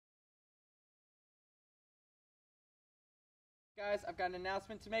Guys, I've got an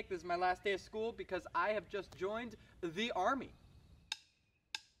announcement to make. This is my last day of school because I have just joined the Army.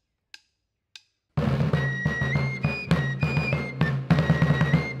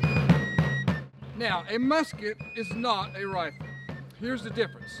 Now, a musket is not a rifle. Here's the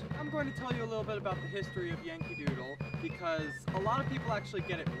difference. I'm going to tell you a little bit about the history of Yankee Doodle because a lot of people actually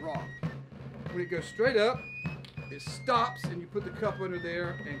get it wrong. When it goes straight up, it stops and you put the cup under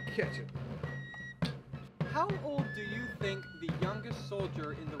there and catch it. How old do you think the youngest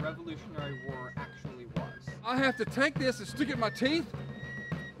soldier in the Revolutionary War actually was? I have to take this and stick it in my teeth,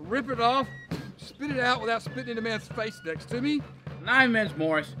 rip it off, spit it out without spitting in the man's face next to me. Nine Men's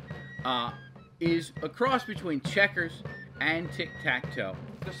Morris is a cross between checkers and tic-tac-toe.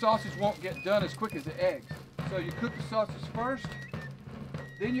 The sausage won't get done as quick as the eggs. So you cook the sausage first,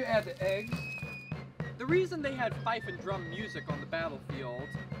 then you add the eggs. The reason they had fife and drum music on the battlefield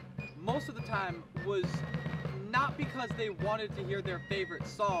most of the time was not because they wanted to hear their favorite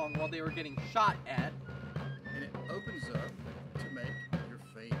song while they were getting shot at. And it opens up to make your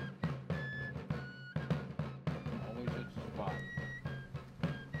fan. Always at the spot.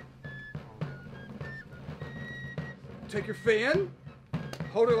 Take your fan,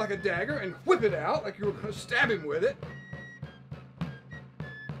 hold it like a dagger, and whip it out like you were going to stab him with it.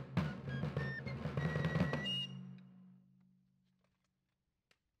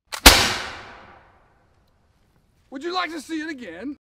 Would you like to see it again?